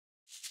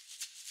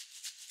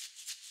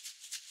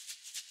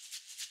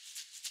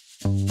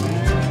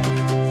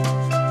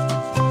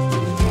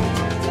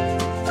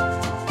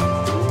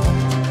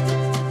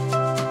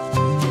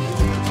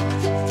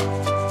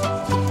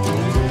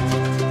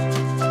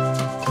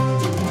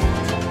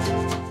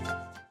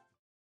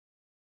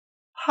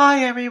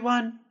Hi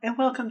everyone, and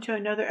welcome to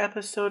another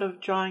episode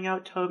of Drawing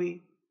Out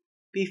Tobie.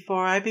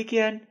 Before I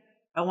begin,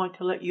 I want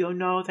to let you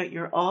know that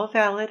you're all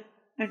valid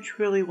and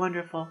truly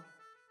wonderful.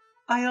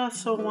 I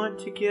also want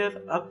to give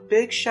a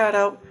big shout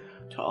out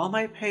to all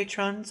my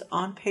patrons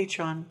on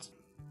Patreon.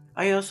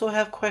 I also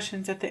have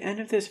questions at the end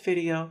of this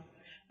video,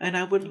 and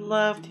I would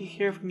love to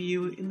hear from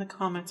you in the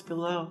comments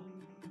below.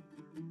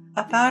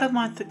 About a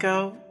month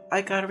ago,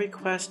 I got a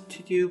request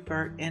to do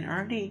Bert and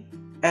Ernie,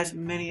 as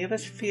many of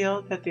us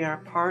feel that they are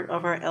part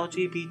of our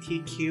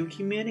LGBTQ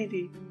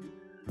community.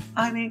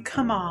 I mean,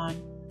 come on.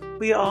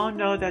 We all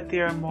know that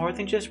they are more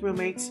than just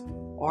roommates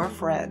or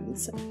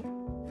friends.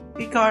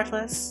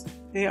 Regardless,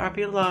 they are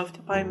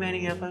beloved by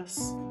many of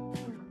us.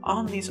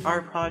 On these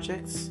art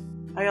projects,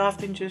 I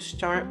often just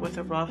start with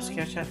a rough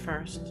sketch at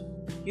first,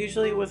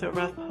 usually with a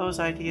rough pose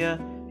idea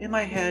in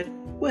my head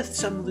with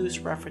some loose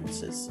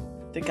references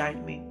to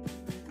guide me.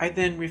 I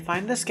then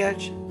refine the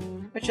sketch,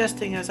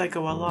 adjusting as I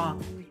go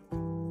along.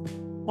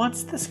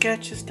 Once the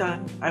sketch is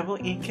done, I will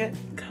ink it,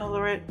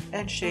 color it,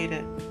 and shade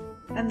it,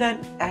 and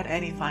then add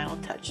any final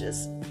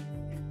touches.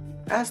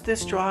 As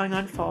this drawing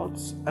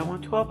unfolds, I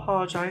want to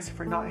apologize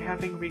for not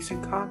having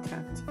recent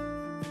content.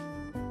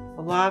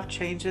 A lot of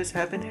changes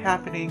have been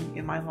happening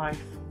in my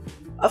life.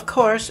 Of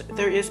course,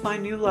 there is my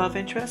new love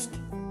interest,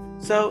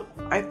 so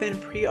I've been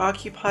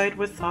preoccupied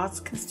with thoughts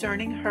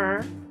concerning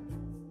her.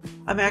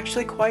 I'm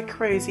actually quite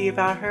crazy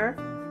about her,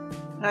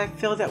 and I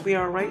feel that we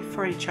are right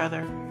for each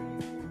other.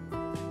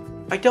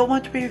 I don't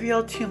want to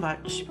reveal too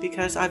much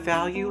because I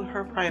value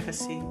her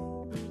privacy,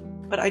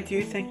 but I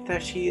do think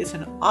that she is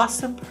an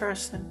awesome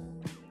person,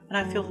 and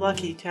I feel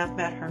lucky to have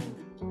met her.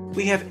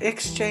 We have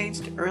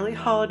exchanged early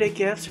holiday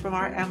gifts from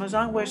our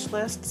Amazon wish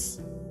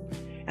lists,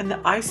 and the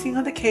icing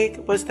on the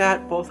cake was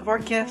that both of our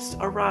gifts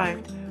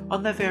arrived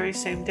on the very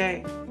same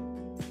day.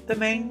 The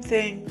main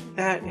thing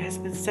that has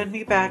been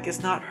sending me back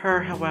is not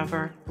her,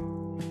 however.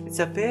 It's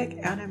a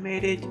big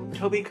animated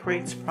Tobie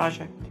Creates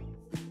project.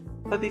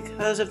 But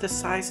because of the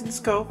size and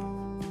scope,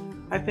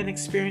 I've been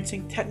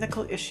experiencing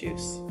technical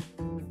issues.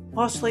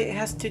 Mostly it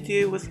has to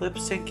do with lip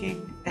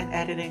syncing and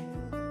editing.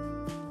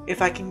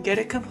 If I can get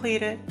it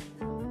completed,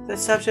 the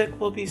subject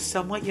will be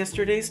somewhat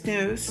yesterday's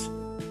news,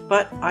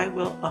 but I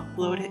will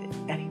upload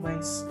it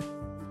anyways.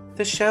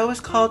 The show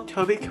is called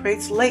Tobie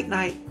Creates Late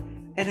Night,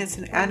 and it's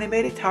an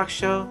animated talk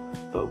show,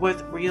 but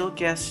with real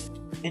guest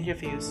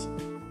interviews.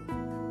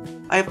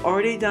 I've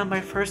already done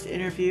my first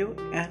interview,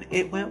 and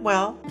it went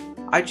well.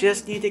 I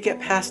just need to get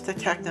past the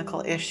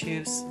technical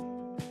issues.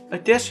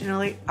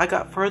 Additionally, I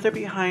got further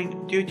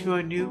behind due to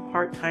a new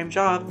part-time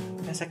job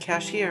as a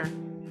cashier.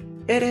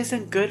 It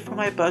isn't good for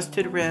my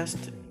busted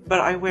wrist, but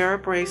I wear a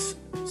brace,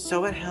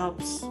 so it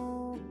helps.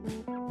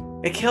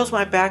 It kills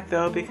my back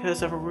though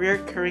because of a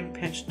recurring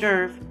pinched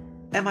nerve,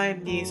 and my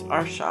knees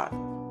are shot.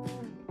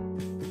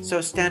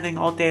 So standing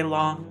all day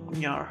long,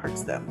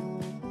 hurts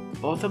them.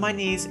 Both of my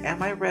knees and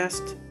my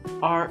wrist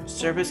are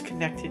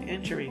service-connected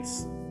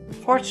injuries.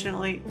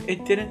 Fortunately,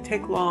 it didn't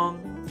take long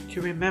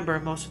to remember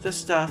most of the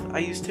stuff I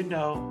used to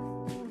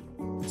know.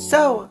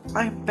 So,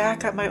 I'm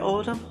back at my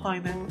old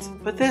employment,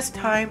 but this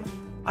time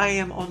I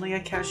am only a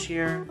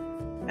cashier,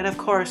 and of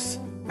course,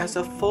 as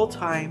a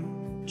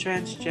full-time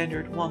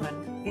transgendered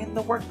woman in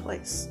the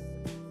workplace.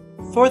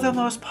 For the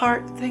most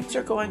part, things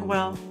are going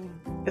well.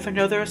 If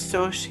another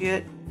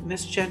associate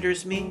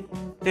misgenders me,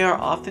 they are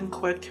often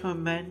quick to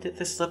amend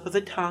the slip of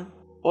the tongue,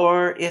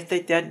 or if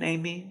they dead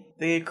name me,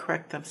 they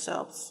correct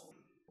themselves.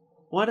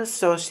 One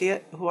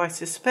associate, who I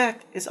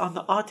suspect is on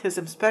the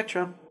autism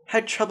spectrum,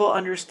 had trouble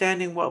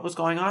understanding what was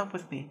going on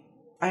with me.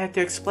 I had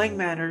to explain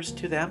matters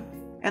to them,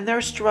 and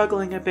they're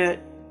struggling a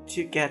bit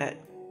to get it.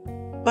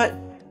 But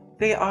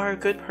they are a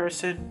good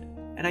person,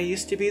 and I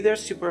used to be their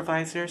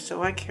supervisor,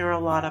 so I care a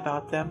lot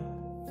about them,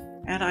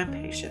 and I'm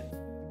patient.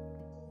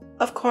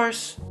 Of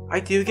course, I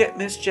do get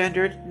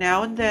misgendered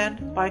now and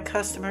then by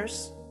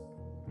customers,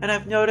 and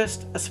I've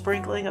noticed a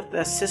sprinkling of the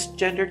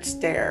cisgendered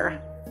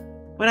stare.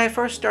 When I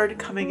first started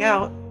coming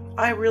out,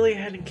 I really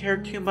hadn't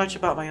cared too much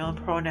about my own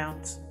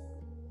pronouns.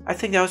 I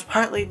think that was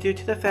partly due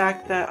to the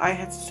fact that I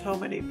had so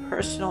many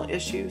personal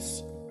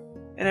issues,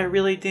 and I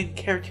really didn't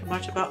care too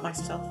much about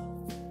myself.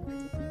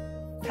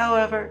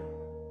 However,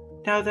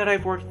 now that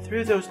I've worked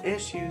through those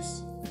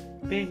issues,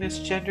 being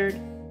misgendered,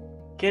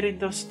 getting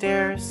those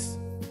stares,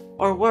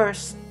 or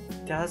worse,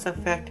 does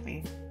affect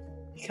me,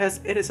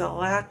 because it is a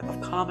lack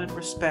of common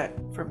respect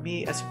for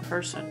me as a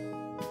person.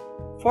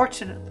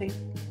 Fortunately,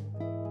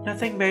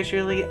 nothing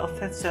majorly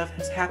offensive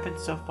has happened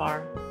so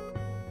far.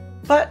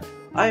 But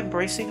I'm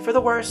bracing for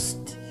the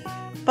worst,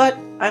 but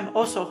I'm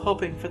also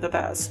hoping for the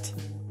best.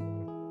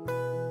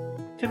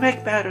 To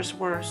make matters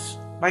worse,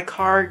 my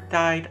car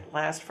died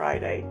last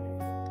Friday.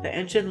 The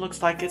engine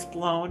looks like it's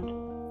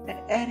blown, and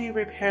any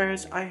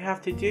repairs I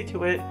have to do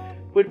to it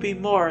would be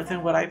more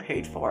than what I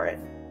paid for it.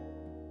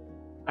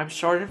 I'm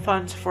short in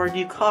funds for a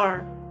new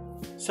car,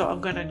 so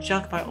I'm gonna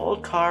junk my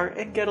old car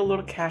and get a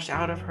little cash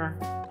out of her.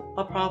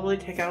 I'll probably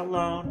take out a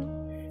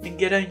loan and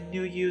get a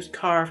new used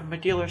car from a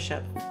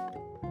dealership.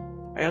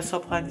 I also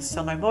plan to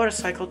sell my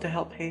motorcycle to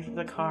help pay for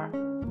the car.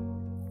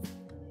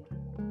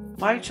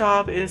 My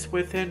job is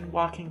within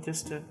walking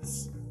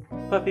distance,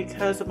 but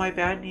because of my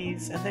bad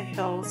knees and the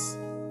hills,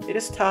 it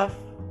is tough,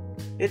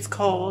 it's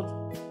cold,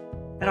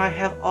 and I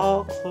have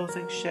all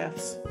closing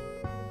shifts.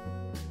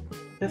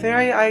 The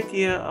very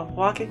idea of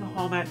walking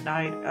home at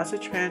night as a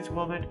trans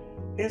woman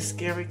is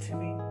scary to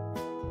me.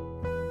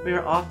 We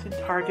are often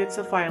targets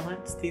of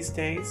violence these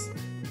days.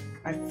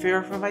 I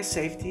fear for my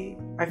safety,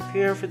 I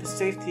fear for the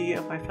safety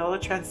of my fellow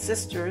trans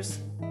sisters,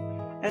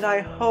 and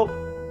I hope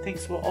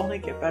things will only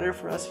get better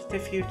for us in the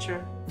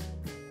future.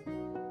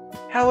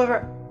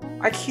 However,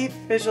 I keep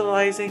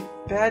visualizing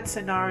bad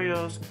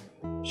scenarios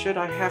should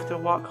I have to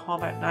walk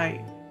home at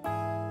night.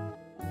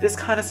 This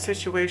kind of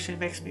situation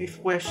makes me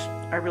wish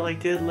I really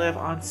did live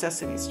on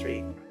Sesame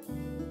Street.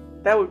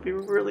 That would be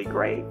really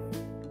great.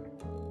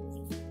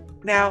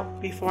 Now,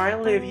 before I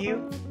leave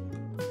you,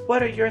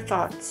 what are your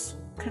thoughts,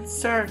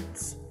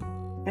 concerns,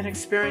 and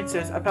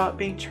experiences about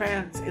being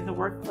trans in the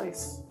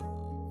workplace?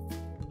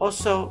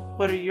 Also,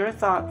 what are your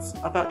thoughts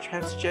about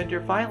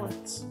transgender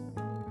violence?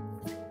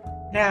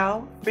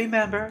 Now,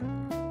 remember,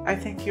 I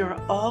think you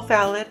are all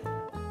valid,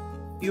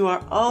 you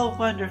are all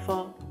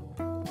wonderful,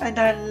 and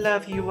I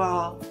love you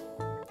all.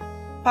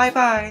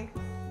 Bye-bye.